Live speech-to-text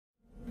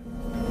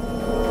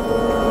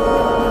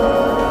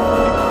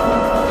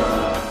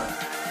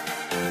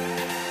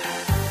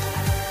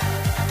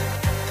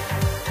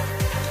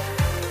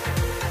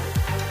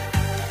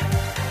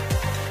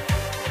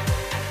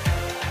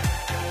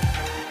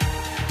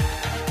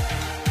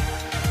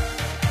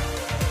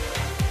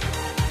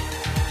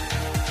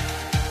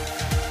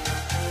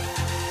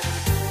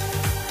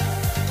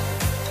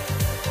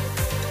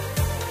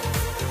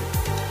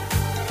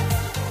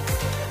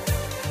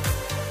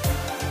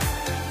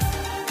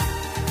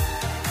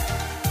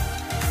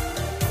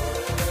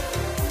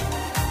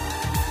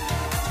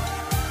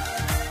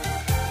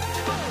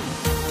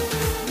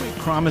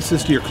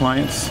promises to your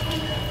clients?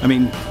 I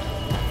mean,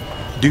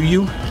 do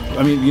you?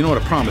 I mean, you know what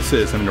a promise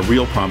is. I mean, a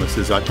real promise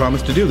is, I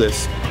promise to do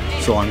this,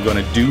 so I'm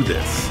going to do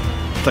this.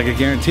 It's like a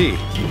guarantee.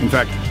 In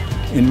fact,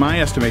 in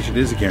my estimation,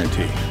 it is a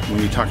guarantee.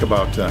 When you talk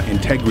about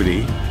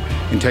integrity,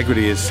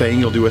 integrity is saying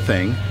you'll do a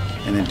thing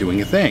and then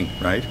doing a thing,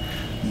 right?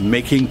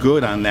 Making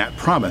good on that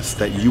promise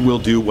that you will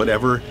do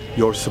whatever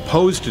you're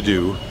supposed to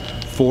do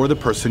for the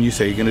person you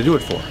say you're going to do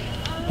it for.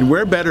 And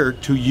where better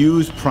to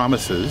use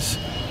promises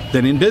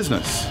than in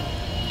business?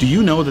 Do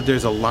you know that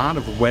there's a lot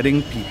of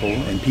wedding people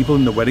and people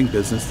in the wedding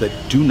business that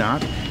do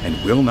not and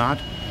will not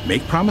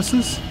make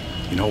promises?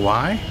 You know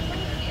why?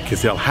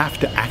 Because they'll have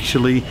to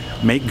actually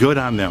make good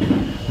on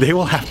them. They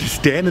will have to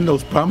stand in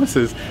those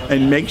promises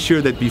and make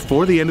sure that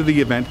before the end of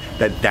the event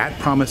that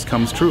promise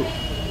comes true.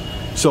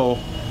 So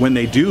when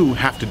they do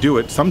have to do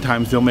it,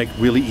 sometimes they'll make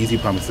really easy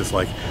promises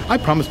like, I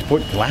promise to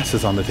put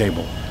glasses on the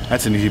table.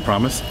 That's an easy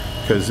promise,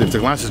 because if the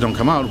glasses don't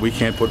come out, we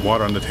can't put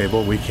water on the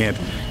table, we can't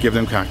give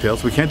them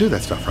cocktails, we can't do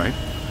that stuff, right?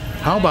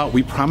 How about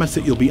we promise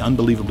that you'll be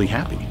unbelievably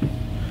happy?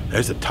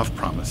 There's a tough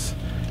promise.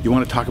 You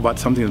want to talk about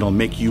something that'll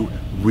make you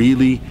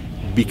really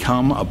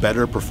become a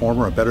better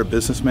performer, a better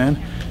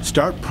businessman?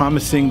 Start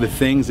promising the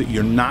things that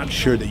you're not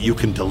sure that you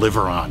can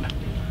deliver on.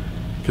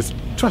 Because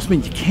trust me,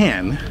 you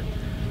can.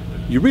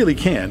 You really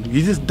can.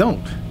 You just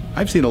don't.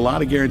 I've seen a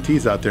lot of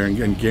guarantees out there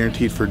and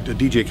guaranteed for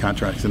DJ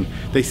contracts, and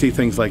they see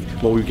things like,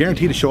 well, we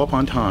guarantee to show up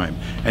on time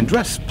and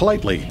dress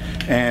politely,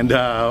 and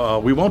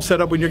we won't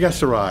set up when your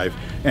guests arrive,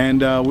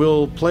 and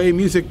we'll play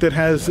music that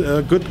has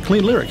good,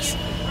 clean lyrics.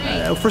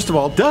 First of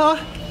all, duh!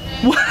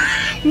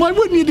 Why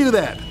wouldn't you do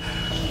that?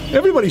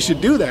 Everybody should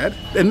do that,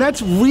 and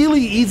that's really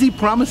easy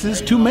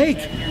promises to make.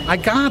 I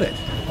got it.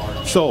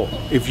 So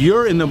if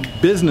you're in the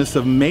business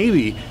of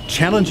maybe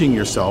challenging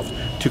yourself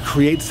to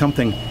create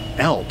something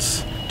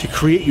else, to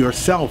create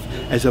yourself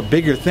as a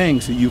bigger thing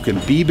so you can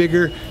be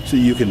bigger, so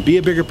you can be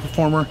a bigger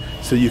performer,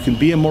 so you can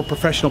be a more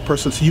professional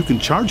person, so you can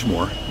charge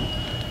more,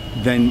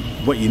 then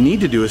what you need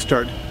to do is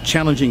start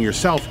challenging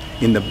yourself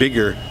in the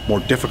bigger,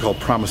 more difficult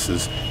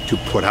promises to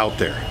put out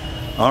there.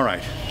 All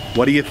right,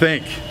 what do you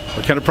think?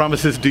 What kind of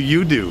promises do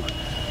you do?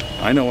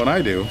 I know what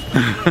I do.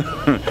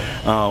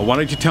 Why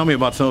don't you tell me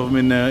about some of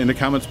them in the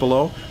comments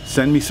below?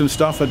 Send me some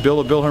stuff at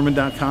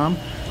bill@billherman.com.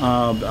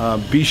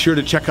 Be sure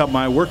to check out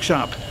my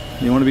workshop.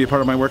 You want to be a part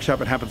of my workshop?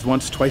 It happens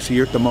once, twice a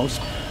year at the most.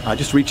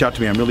 Just reach out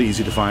to me. I'm really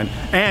easy to find.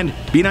 And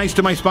be nice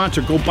to my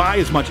sponsor. Go buy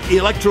as much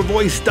Electro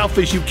Voice stuff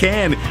as you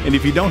can. And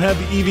if you don't have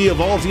the EV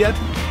Evolves yet,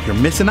 you're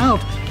missing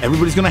out.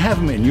 Everybody's going to have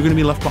them, and you're going to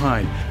be left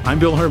behind. I'm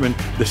Bill Herman.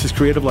 This is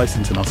Creative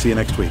License, and I'll see you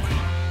next week.